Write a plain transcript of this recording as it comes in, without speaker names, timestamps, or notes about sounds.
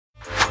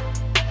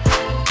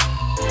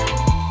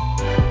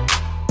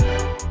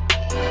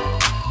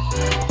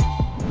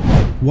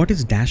What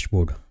is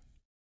dashboard?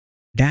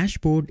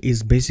 Dashboard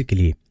is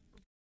basically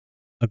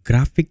a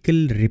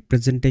graphical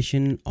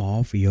representation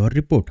of your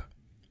report.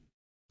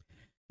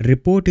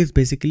 Report is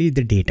basically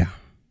the data.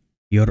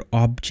 Your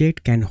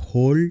object can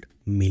hold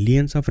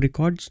millions of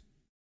records,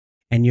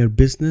 and your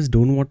business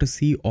don't want to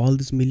see all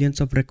these millions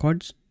of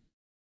records.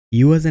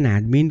 You as an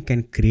admin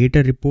can create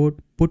a report,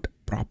 put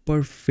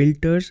proper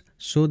filters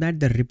so that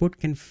the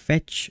report can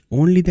fetch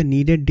only the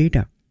needed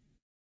data.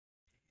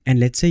 And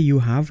let's say you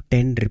have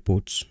 10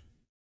 reports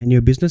and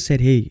your business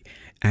said, hey,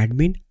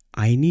 admin,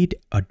 I need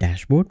a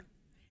dashboard,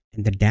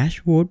 and the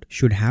dashboard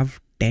should have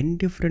 10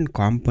 different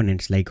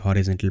components like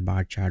horizontal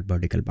bar chart,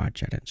 vertical bar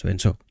chart, and so and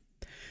so.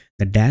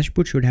 The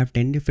dashboard should have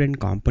 10 different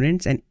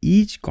components, and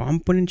each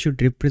component should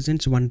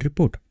represent one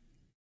report.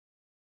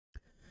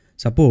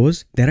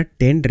 Suppose there are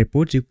 10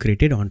 reports you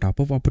created on top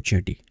of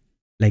opportunity,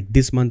 like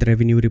this month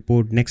revenue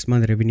report, next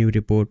month revenue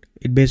report.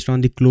 It based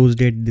on the close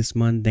date this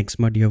month, next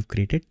month you have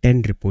created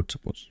 10 reports.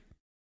 Suppose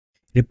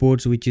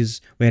reports which is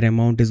where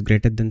amount is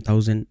greater than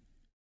 1000,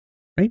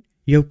 right?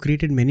 You have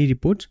created many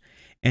reports,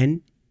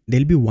 and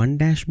there'll be one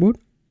dashboard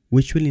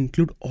which will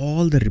include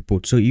all the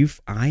reports. So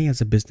if I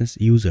as a business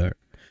user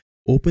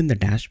open the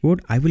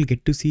dashboard, I will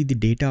get to see the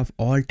data of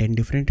all 10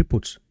 different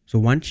reports. So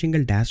one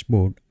single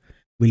dashboard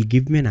will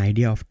give me an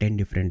idea of 10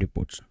 different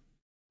reports.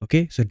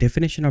 Okay, so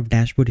definition of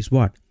dashboard is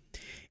what?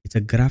 It's a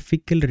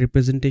graphical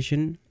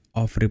representation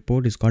of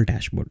report is called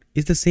dashboard.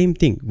 It's the same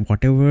thing.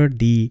 Whatever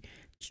the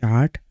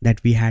chart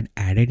that we had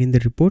added in the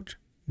report,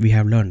 we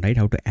have learned, right,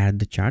 how to add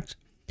the charts.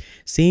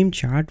 Same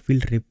chart will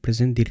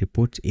represent the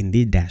reports in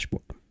the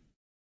dashboard.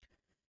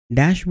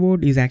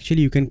 Dashboard is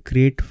actually you can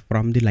create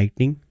from the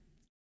Lightning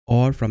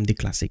or from the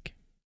Classic.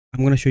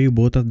 I'm going to show you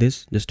both of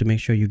this just to make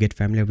sure you get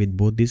familiar with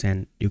both these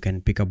and you can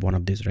pick up one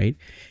of these, right?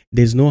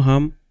 There's no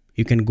harm.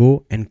 You can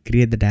go and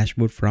create the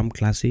dashboard from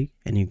Classic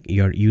and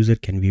your user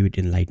can view it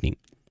in Lightning.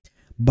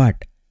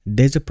 But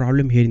there's a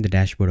problem here in the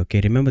dashboard.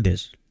 Okay, remember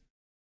this.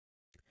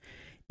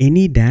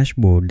 Any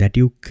dashboard that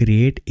you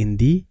create in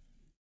the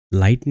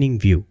Lightning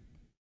view,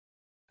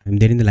 I'm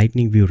there in the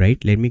Lightning view, right?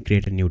 Let me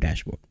create a new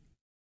dashboard.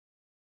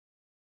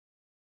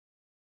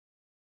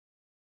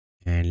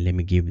 And let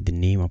me give the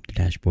name of the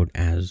dashboard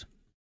as,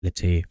 let's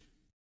say,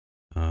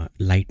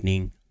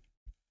 Lightning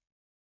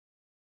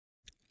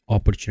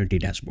Opportunity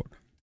Dashboard.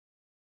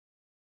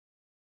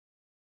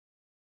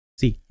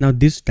 See, now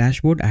this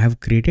dashboard I have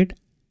created,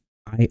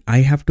 I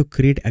have to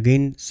create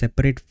again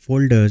separate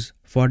folders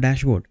for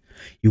dashboard.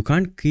 You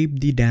can't keep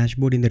the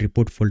dashboard in the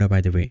report folder, by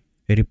the way.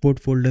 The report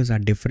folders are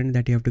different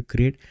that you have to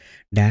create.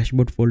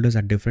 Dashboard folders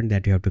are different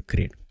that you have to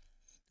create.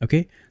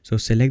 Okay, so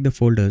select the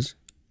folders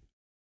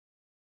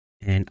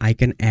and I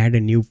can add a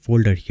new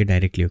folder here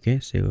directly. Okay,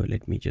 so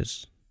let me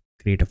just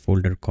create a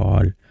folder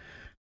called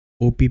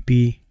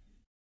OPP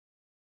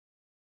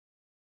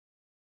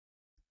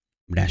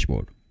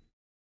dashboard.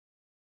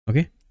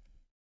 Okay,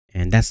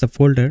 and that's the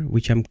folder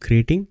which I'm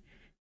creating,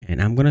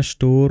 and I'm gonna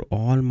store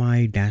all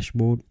my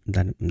dashboard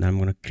that I'm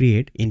gonna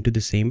create into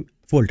the same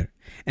folder.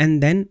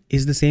 And then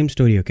is the same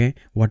story. Okay,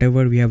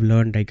 whatever we have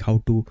learned, like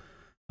how to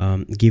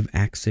give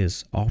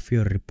access of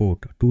your report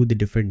to the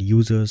different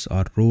users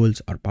or roles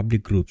or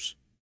public groups,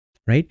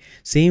 right?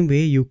 Same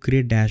way you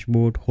create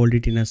dashboard, hold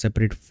it in a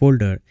separate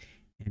folder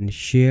and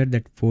share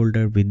that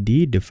folder with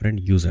the different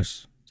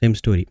users. Same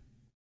story.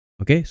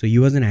 Okay, so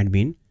you as an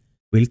admin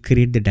will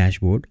create the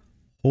dashboard,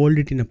 hold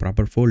it in a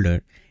proper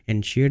folder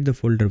and share the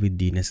folder with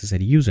the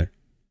necessary user.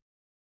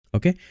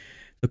 Okay,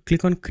 so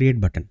click on create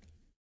button.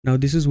 Now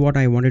this is what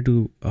I wanted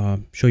to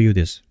show you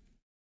this.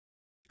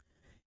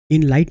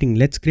 In Lightning,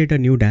 let's create a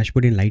new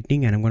dashboard in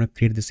Lightning, and I'm going to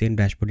create the same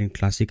dashboard in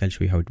Classic. I'll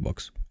show you how it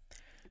works.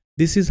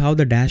 This is how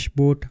the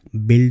dashboard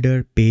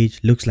builder page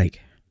looks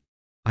like.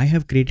 I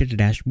have created a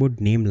dashboard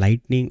named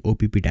Lightning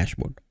OPP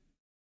dashboard.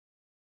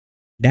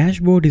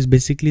 Dashboard is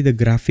basically the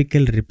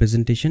graphical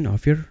representation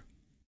of your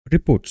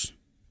reports.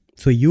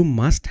 So you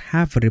must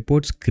have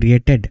reports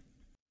created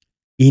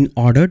in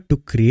order to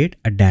create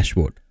a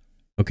dashboard.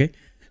 Okay,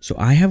 so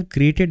I have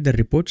created the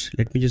reports.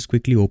 Let me just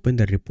quickly open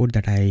the report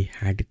that I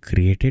had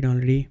created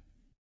already.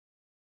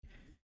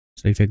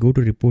 So if I go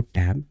to report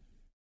tab,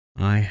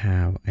 I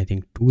have, I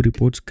think, 2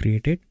 reports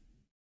created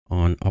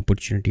on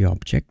opportunity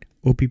object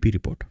OPP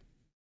report.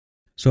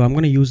 So I'm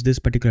going to use this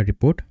particular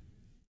report.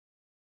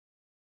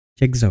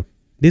 Check this out.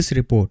 This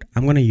report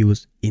I'm going to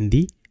use in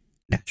the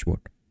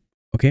dashboard.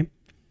 Okay.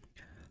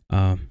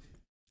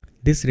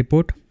 This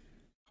report,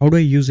 how do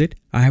I use it?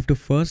 I have to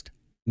first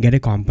get a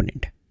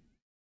component.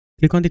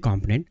 Click on the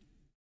component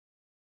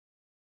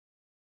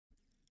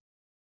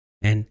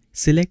and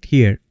select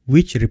here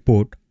which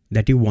report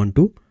that you want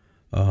to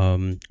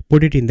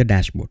put it in the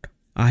dashboard.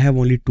 I have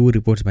only 2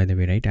 reports, by the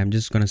way, right? I'm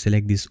just going to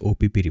select this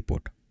OPP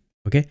report.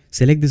 Okay,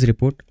 select this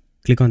report,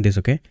 click on this,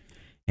 okay,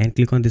 and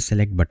click on this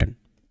select button.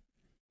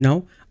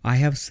 Now I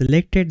have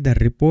selected the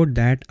report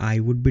that I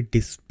would be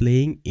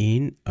displaying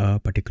in a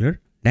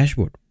particular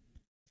dashboard.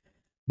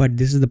 But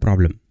this is the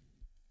problem.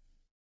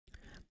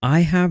 I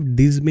have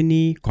these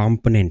many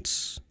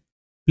components.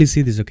 Please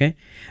see this, okay?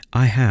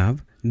 I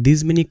have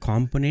these many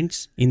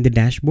components in the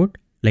dashboard,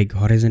 like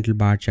horizontal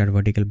bar chart,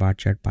 vertical bar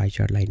chart, pie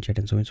chart, line chart,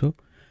 and so and so.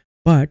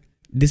 But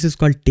this is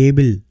called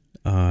table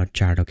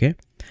chart, okay?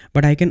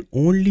 But I can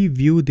only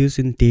view this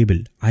in table.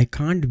 I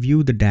can't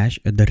view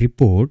the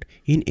report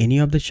in any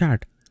of the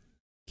chart.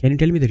 Can you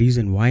tell me the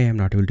reason why I'm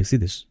not able to see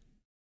this?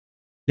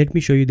 Let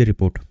me show you the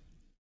report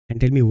and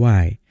tell me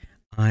why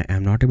I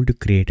am not able to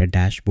create a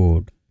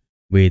dashboard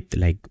with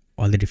like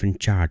all the different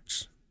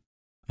charts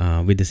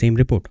with the same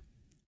report.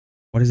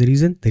 What is the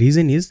reason? The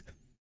reason is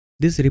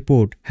this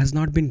report has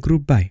not been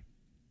grouped by.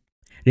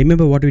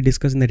 Remember what we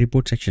discussed in the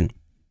report section.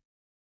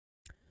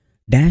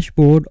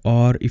 Dashboard,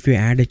 or if you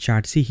add a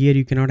chart, see here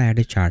you cannot add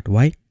a chart.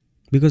 Why?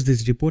 Because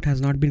this report has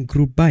not been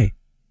grouped by.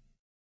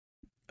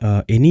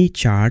 Any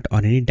chart or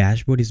any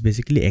dashboard is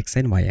basically X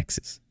and Y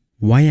axis.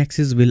 Y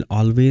axis will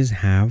always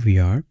have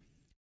your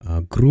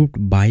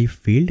grouped by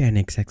field, and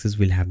X axis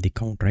will have the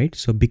count, right?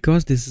 So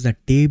because this is a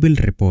table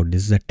report,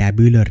 this is a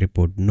tabular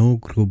report, no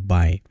group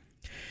by.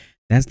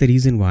 That's the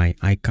reason why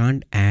I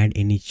can't add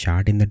any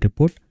chart in the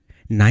report.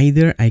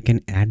 Neither I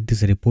can add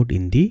this report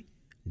in the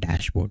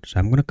dashboard. So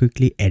I'm going to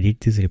quickly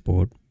edit this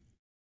report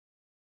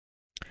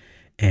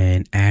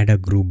and add a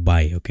group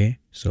by. Okay,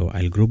 so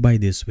I'll group by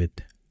this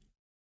with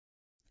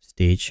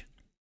stage.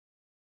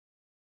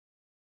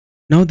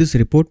 Now this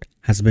report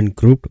has been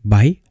grouped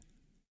by.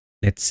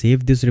 Let's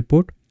save this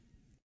report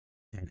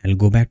and I'll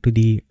go back to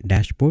the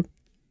dashboard.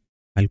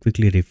 I'll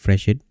quickly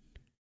refresh it.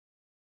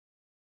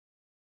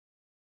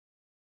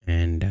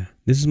 And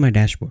this is my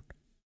dashboard,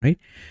 right?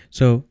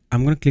 So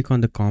I'm going to click on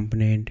the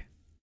component.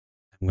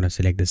 I'm going to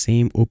select the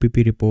same OPP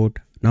report.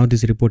 Now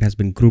this report has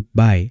been grouped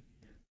by.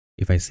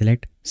 If I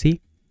select,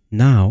 see,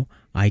 now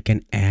I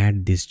can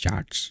add these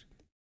charts.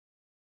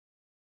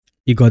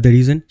 You got the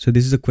reason? So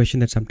this is a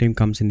question that sometimes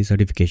comes in the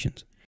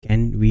certifications.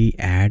 Can we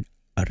add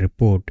a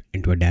report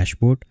into a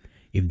dashboard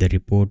if the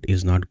report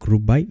is not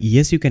grouped by?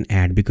 Yes, you can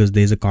add, because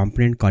there is a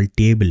component called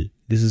table.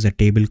 This is a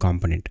table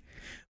component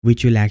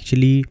which will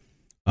actually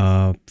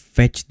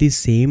fetch the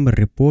same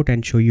report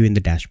and show you in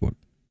the dashboard.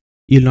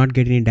 You'll not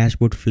get any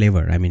dashboard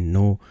flavor. I mean,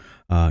 no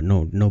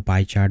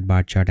pie chart,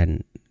 bar chart,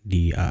 and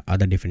the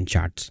other different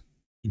charts.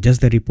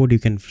 Just the report you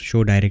can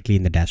show directly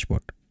in the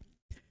dashboard.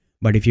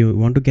 But if you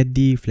want to get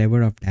the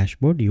flavor of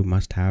dashboard, you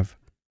must have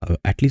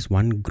at least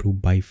one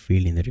group by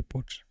field in the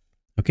reports.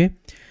 Okay,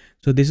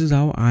 so this is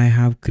how I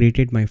have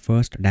created my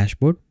first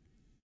dashboard.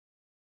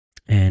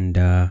 And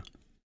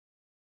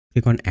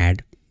click on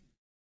add.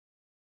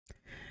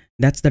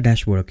 That's the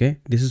dashboard. Okay,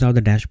 this is how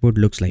the dashboard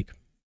looks like.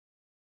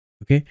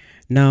 Okay,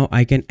 now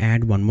I can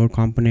add one more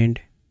component,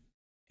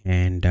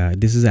 and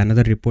this is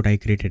another report I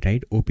created,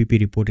 right? OPP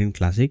report in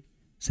Classic.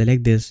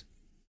 Select this,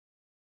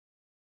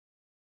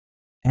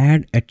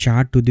 add a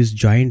chart to this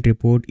joint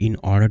report in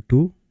order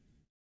to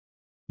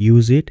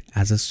use it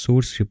as a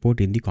source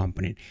report in the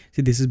component.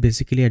 See, this is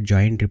basically a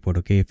joint report.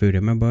 Okay, if you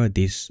remember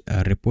this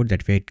report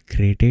that we had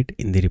created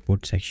in the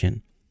report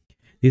section,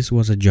 this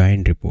was a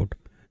joint report.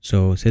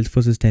 So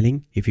Salesforce is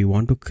telling, if you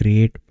want to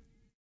create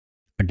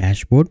a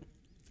dashboard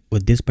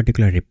with this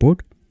particular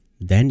report,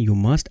 then you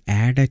must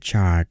add a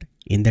chart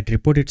in that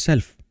report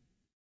itself,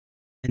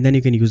 and then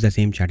you can use the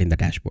same chart in the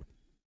dashboard.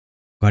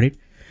 Got it?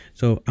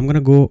 So I'm going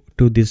to go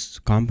to this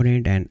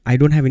component, and I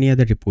don't have any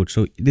other report.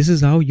 So this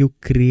is how you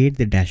create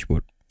the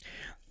dashboard.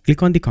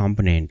 Click on the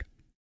component,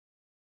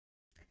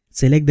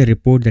 select the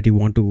report that you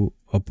want to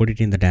put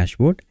it in the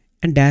dashboard,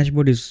 and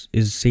dashboard is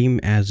same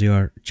as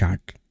your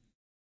chart.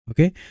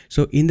 Okay,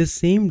 so in the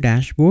same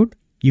dashboard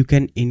you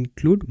can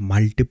include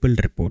multiple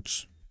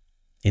reports.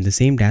 In the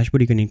same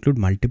dashboard you can include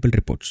multiple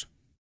reports.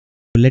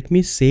 So let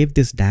me save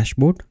this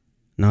dashboard.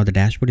 Now the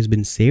dashboard has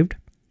been saved.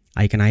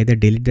 I can either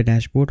delete the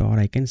dashboard or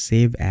I can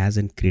save as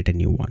and create a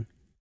new one.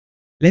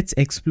 Let's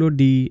explore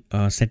the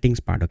settings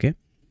part. Okay,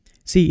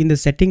 see, in the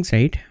settings,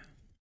 right,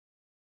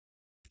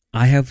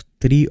 I have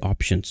 3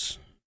 options.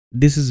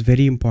 This is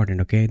very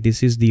important. Okay,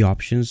 this is the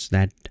options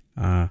that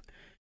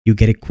you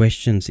get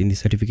questions in the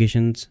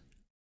certifications,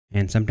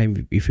 and sometimes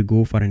if you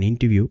go for an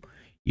interview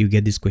you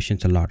get these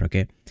questions a lot.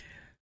 Okay,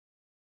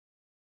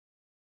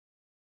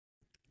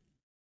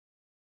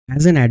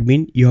 as an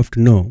admin you have to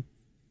know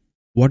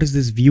what is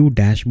this view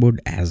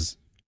dashboard as.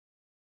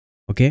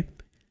 Okay,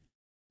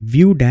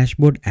 view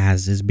dashboard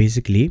as is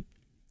basically,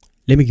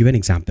 let me give an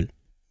example.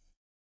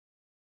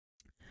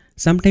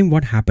 Sometime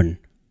what happened,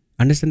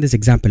 understand this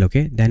example,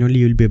 okay, then only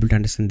you will be able to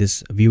understand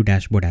this view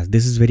dashboard as.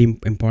 This is very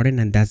important,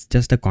 and that's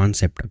just a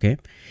concept. Okay,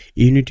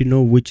 you need to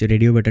know which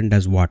radio button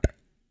does what.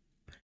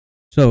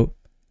 So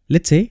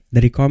let's say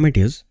the requirement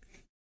is,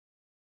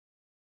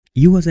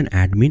 you as an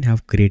admin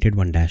have created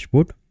one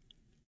dashboard,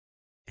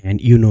 and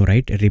you know,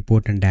 right, a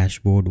report and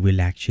dashboard will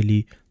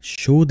actually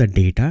show the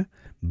data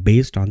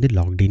based on the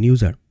logged in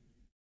user.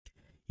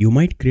 You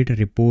might create a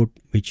report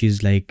which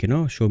is like, you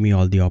know, show me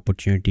all the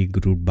opportunity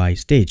grouped by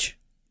stage.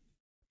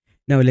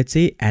 Now let's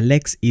say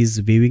Alex is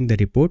viewing the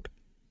report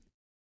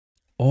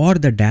or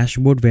the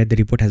dashboard where the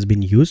report has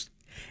been used.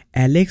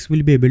 Alex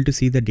will be able to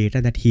see the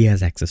data that he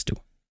has access to.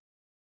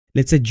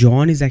 Let's say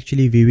John is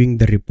actually viewing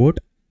the report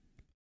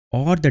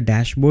or the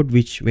dashboard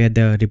where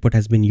the report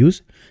has been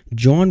used,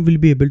 John will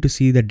be able to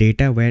see the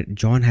data where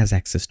John has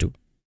access to.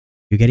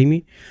 You getting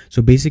me?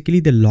 So basically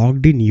the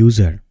logged in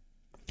user,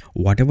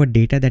 whatever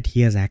data that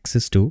he has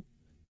access to,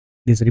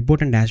 this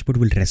report and dashboard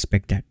will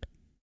respect that.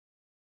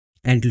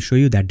 And it will show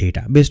you that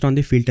data based on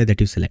the filter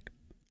that you select.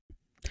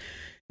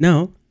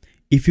 Now,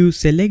 if you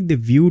select the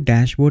view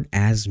dashboard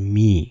as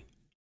me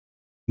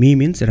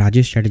means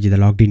Rajesh Chatterjee, the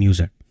logged in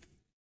user,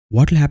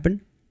 what will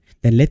happen?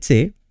 Then let's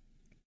say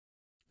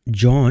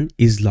John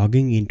is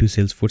logging into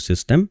Salesforce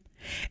system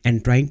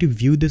and trying to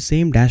view the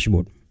same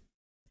dashboard.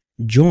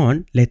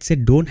 John, let's say,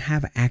 don't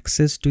have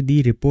access to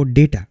the report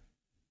data.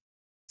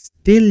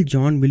 Still,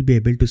 John will be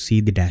able to see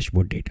the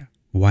dashboard data.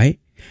 Why?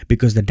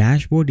 Because the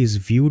dashboard is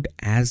viewed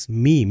as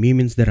me. Me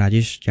means the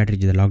Rajesh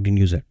Chatterjee, the logged in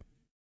user.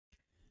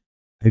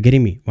 Are you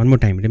getting me? One more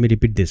time. Let me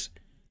repeat this.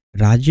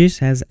 Rajesh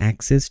has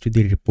access to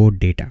the report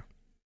data.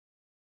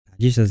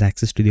 Rajesh has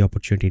access to the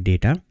opportunity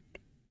data.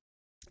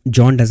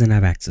 John doesn't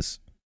have access.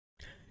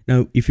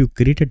 Now, if you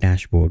create a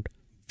dashboard,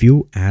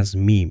 view as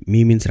me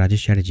means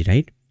Rajesh Chatterjee,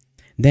 right?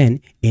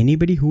 Then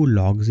anybody who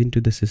logs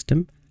into the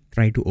system,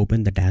 try to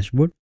open the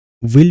dashboard,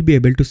 will be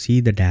able to see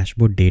the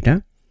dashboard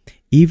data,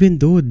 even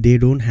though they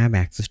don't have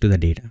access to the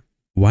data.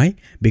 Why?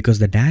 Because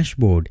the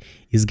dashboard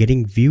is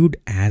getting viewed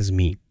as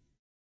me.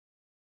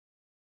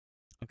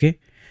 Okay.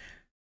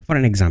 For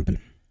an example,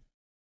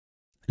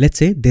 let's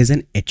say there's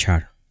an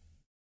HR.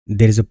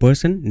 There is a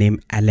person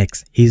named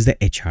Alex. He's the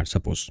HR,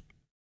 suppose.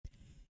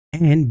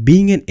 And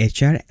being an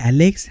HR,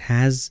 Alex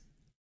has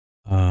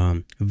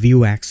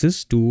view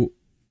access to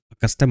a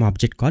custom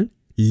object called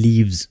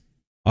leaves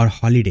or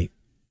holiday.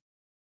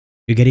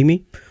 You getting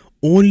me?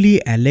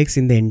 Only Alex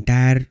in the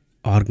entire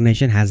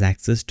organization has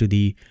access to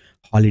the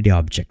holiday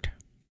object.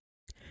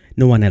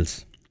 No one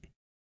else.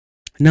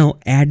 Now,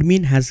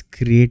 admin has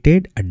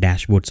created a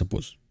dashboard,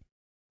 suppose,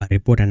 a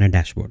report and a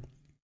dashboard,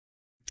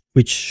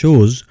 which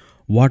shows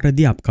what are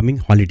the upcoming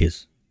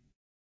holidays.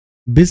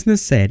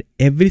 Business said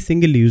every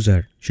single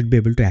user should be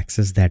able to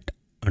access that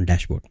on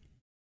dashboard.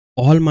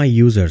 All my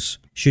users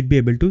should be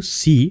able to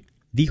see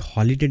the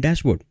holiday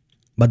dashboard.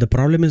 But the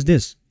problem is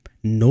this: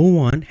 no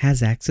one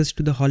has access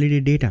to the holiday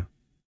data.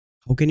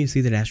 How can you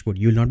see the dashboard?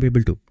 You will not be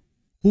able to.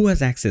 Who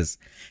has access?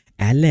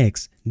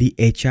 Alex, the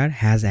HR,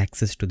 has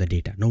access to the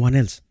data. No one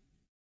else.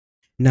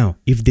 Now,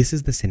 if this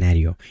is the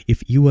scenario,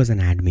 if you as an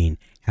admin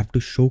have to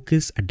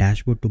showcase a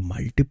dashboard to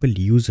multiple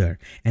users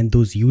and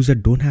those users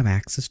don't have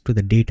access to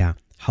the data,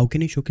 how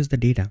can you showcase the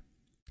data?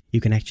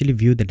 You can actually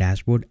view the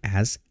dashboard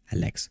as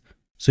Alex.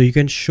 So you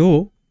can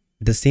show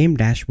the same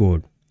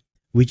dashboard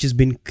which has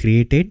been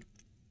created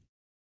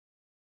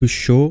to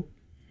show.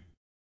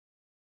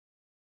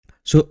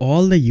 So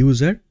all the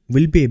user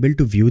will be able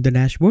to view the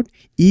dashboard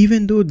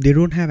even though they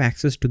don't have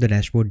access to the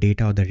dashboard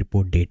data or the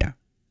report data.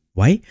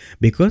 Why?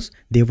 Because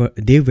they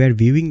were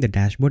viewing the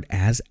dashboard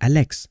as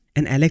Alex,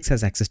 and Alex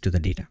has access to the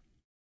data.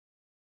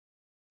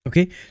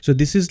 Okay, so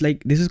this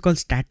is called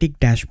static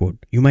dashboard.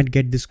 You might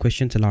get these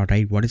questions a lot,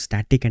 right? What is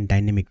static and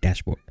dynamic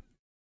dashboard?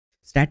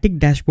 Static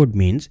dashboard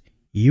means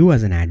you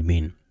as an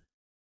admin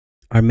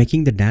are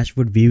making the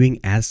dashboard viewing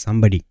as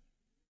somebody,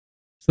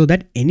 so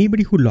that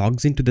anybody who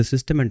logs into the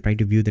system and try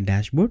to view the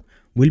dashboard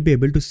will be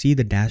able to see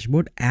the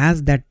dashboard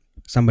as that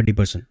somebody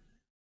person.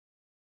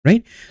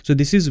 Right? So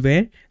this is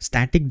where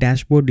static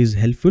dashboard is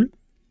helpful,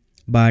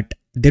 but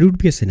there would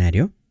be a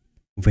scenario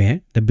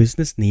where the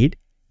business need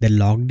the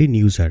logged in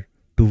user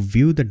to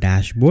view the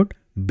dashboard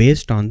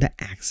based on the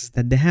access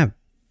that they have.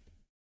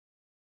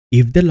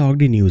 If the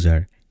logged in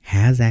user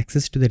has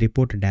access to the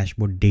report or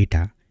dashboard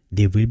data,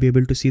 they will be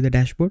able to see the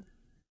dashboard.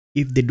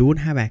 If they don't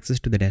have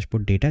access to the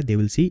dashboard data, they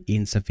will see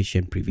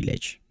insufficient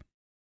privilege.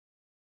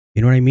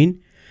 You know what I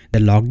mean? The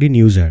logged in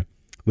user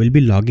will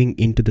be logging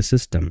into the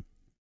system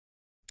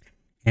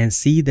and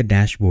see the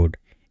dashboard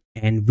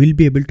and will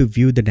be able to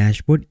view the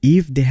dashboard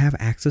if they have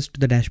access to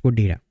the dashboard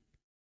data,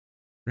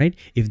 right?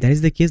 If that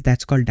is the case,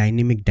 that's called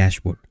dynamic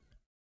dashboard.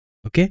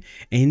 Okay,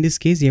 and in this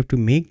case you have to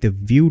make the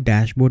view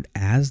dashboard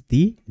as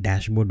the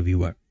dashboard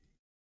viewer.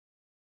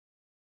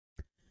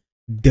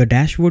 The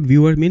dashboard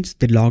viewer means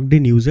the logged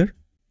in user,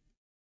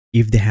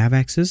 if they have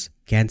access,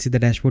 can see the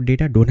dashboard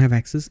data, don't have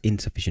access,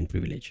 insufficient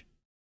privilege.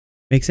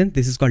 Make sense?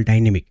 This is called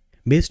dynamic.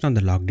 Based on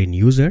the logged in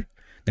user,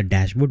 the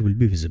dashboard will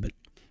be visible.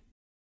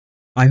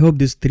 I hope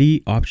these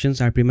three options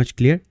are pretty much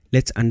clear.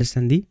 Let's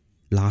understand the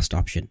last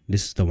option.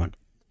 This is the one.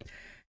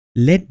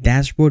 Let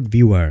dashboard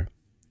viewer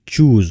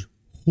choose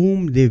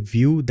whom they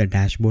view the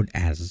dashboard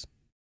as,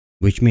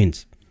 which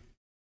means,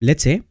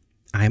 let's say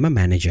I am a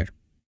manager.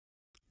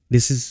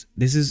 This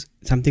is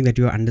something that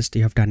you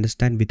have to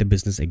understand with a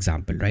business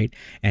example, right?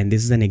 And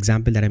this is an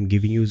example that I'm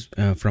giving you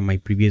from my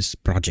previous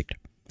project.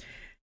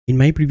 In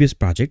my previous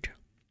project,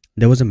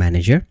 there was a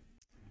manager.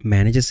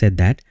 Manager said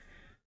that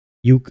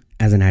you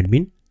as an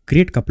admin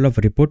create a couple of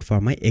reports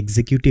for my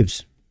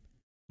executives.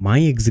 My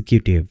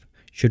executive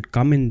should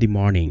come in the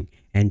morning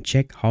and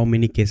check how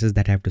many cases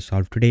that I have to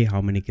solve today, how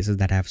many cases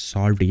that I have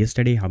solved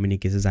yesterday, how many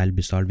cases I'll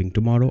be solving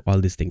tomorrow, all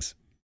these things,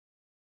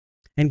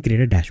 and create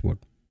a dashboard.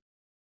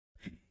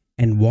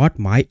 And what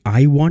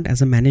I want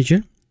as a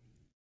manager,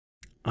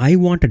 I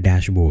want a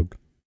dashboard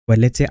where,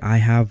 let's say I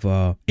have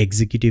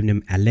executive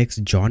name Alex,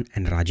 John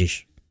and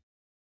Rajesh,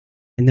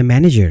 and the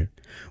manager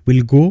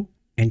will go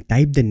and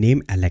type the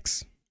name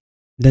Alex.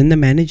 Then the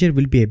manager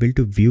will be able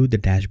to view the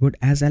dashboard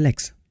as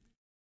Alex.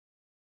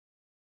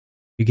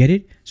 You get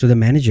it? So the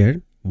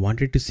manager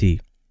wanted to see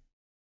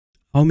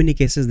how many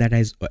cases that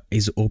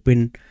is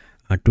open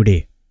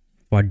today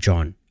for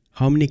John,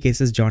 how many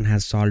cases John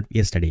has solved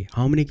yesterday,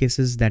 how many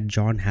cases that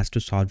John has to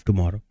solve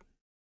tomorrow.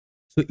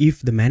 So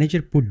if the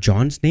manager put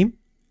John's name,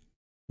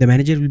 the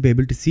manager will be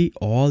able to see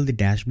all the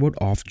dashboard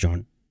of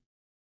John.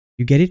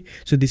 You get it?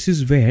 So this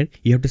is where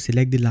you have to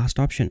select the last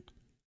option.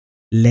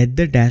 Let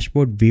the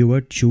dashboard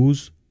viewer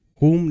choose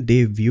whom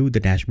they view the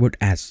dashboard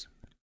as.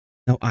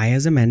 Now I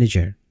as a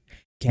manager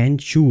can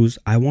choose,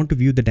 I want to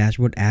view the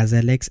dashboard as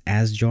Alex,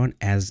 as John,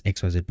 as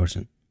XYZ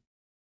person.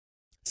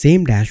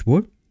 Same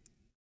dashboard,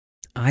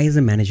 I as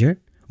a manager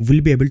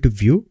will be able to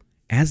view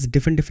as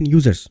different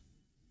users.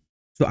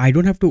 So I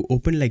don't have to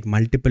open like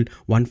multiple,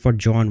 one for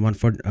John, one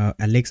for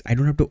Alex. I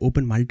don't have to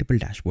open multiple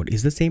dashboard.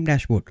 It's the same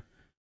dashboard.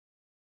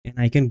 And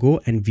I can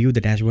go and view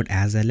the dashboard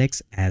as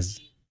Alex, as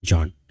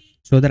John,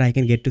 so that I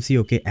can get to see,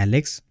 okay,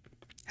 Alex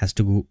has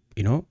to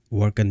go,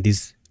 work on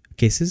these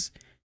cases.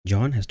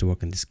 John has to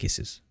work on these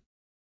cases.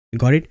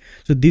 Got it?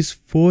 So these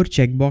 4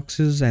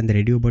 checkboxes and the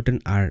radio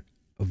button are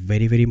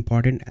very, very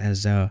important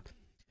as a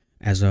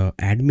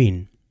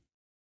admin.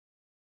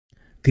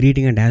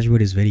 Creating a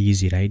dashboard is very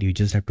easy, right? You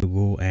just have to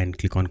go and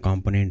click on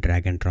component,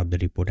 drag and drop the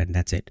report, and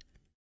that's it.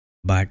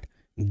 But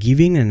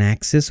giving an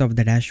access of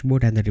the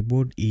dashboard and the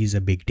report is a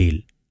big deal,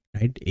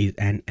 right?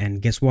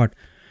 And guess what?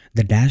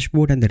 The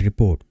dashboard and the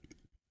report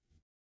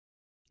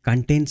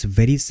contains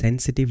very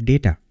sensitive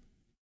data.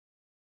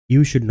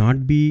 You should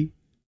not be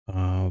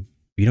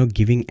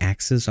giving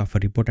access of a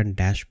report and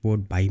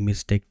dashboard by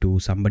mistake to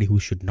somebody who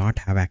should not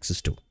have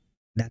access to.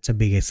 That's a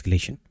big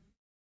escalation,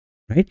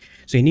 right?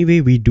 So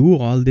anyway, we do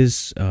all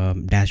this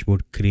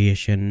dashboard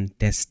creation,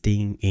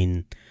 testing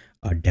in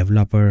a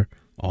developer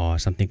or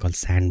something called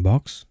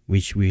sandbox,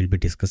 which we will be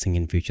discussing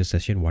in future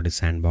session. What is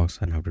sandbox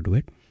and how to do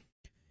it?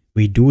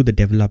 We do the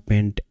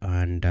development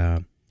and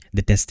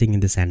the testing in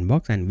the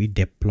sandbox, and we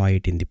deploy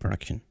it in the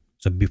production.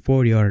 So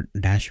before your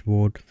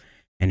dashboard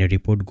and your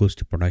report goes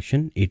to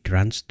production, it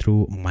runs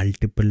through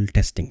multiple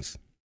testings.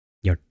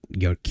 Your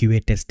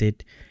QA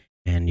tested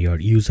and your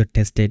user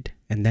tested,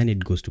 and then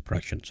it goes to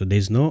production. So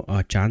there's no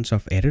chance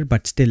of error,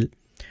 but still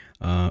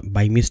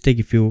by mistake,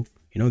 if you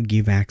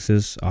give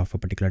access of a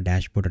particular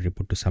dashboard or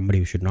report to somebody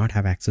who should not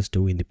have access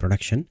to in the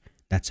production,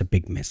 that's a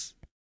big mess.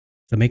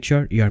 So make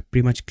sure you are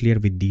pretty much clear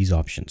with these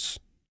options.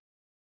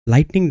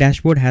 Lightning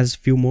dashboard has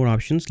few more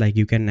options, like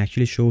you can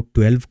actually show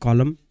 12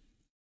 column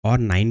or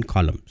 9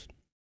 columns.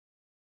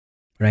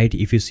 Right?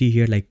 If you see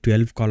here like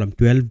 12 column,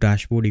 12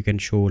 dashboard, you can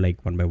show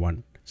like one by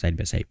one, side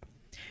by side.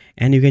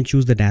 And you can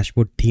choose the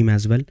dashboard theme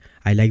as well.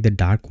 I like the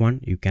dark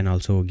one. You can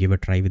also give a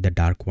try with the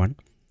dark one.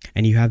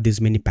 And you have this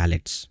many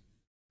palettes,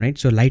 right?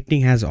 So Lightning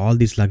has all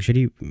this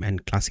luxury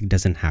and Classic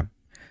doesn't have.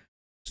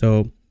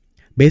 So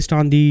based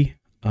on the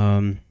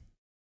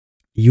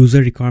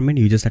user requirement,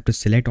 you just have to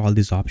select all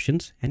these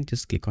options and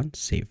just click on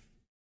save.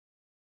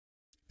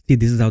 See,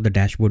 this is how the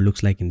dashboard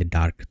looks like in the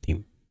dark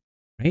theme,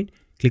 right?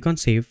 Click on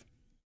save.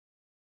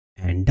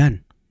 And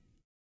done.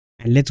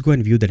 And let's go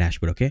and view the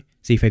dashboard. Okay,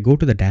 so if I go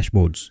to the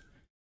dashboards,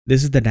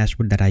 this is the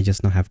dashboard that I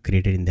just now have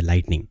created in the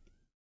Lightning,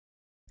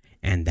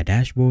 and the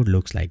dashboard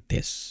looks like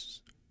this.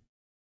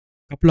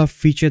 Couple of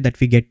features that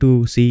we get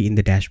to see in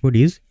the dashboard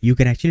is you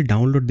can actually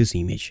download this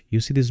image. You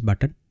see this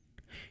button?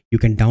 You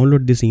can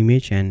download this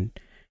image, and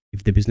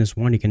if the business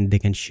want, they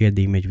can share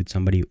the image with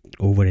somebody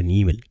over an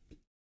email.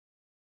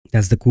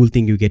 That's the cool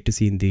thing you get to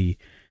see in the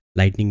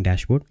Lightning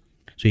dashboard.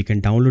 So you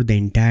can download the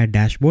entire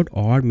dashboard,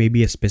 or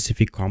maybe a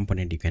specific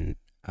component you can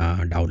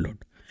download.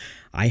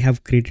 I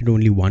have created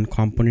only one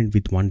component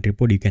with one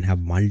report. You can have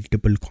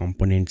multiple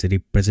components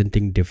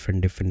representing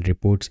different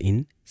reports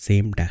in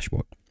same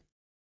dashboard.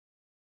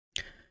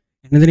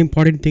 Another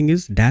important thing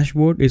is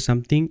dashboard is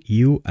something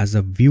you as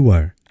a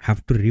viewer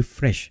have to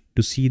refresh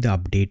to see the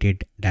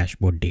updated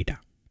dashboard data.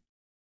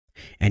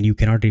 And you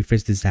cannot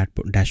refresh this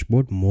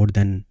dashboard more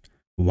than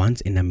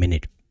once in a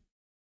minute.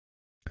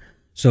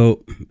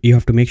 So you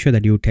have to make sure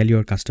that you tell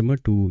your customer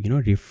to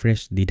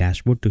refresh the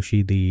dashboard to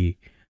see the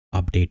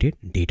updated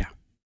data.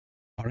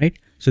 All right,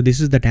 so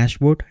this is the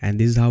dashboard, and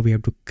this is how we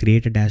have to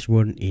create a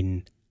dashboard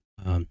in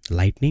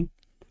Lightning.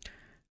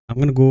 I'm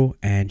going to go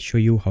and show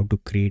you how to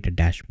create a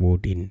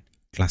dashboard in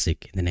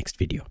Classic in the next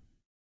video.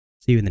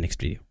 See you in the next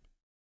video.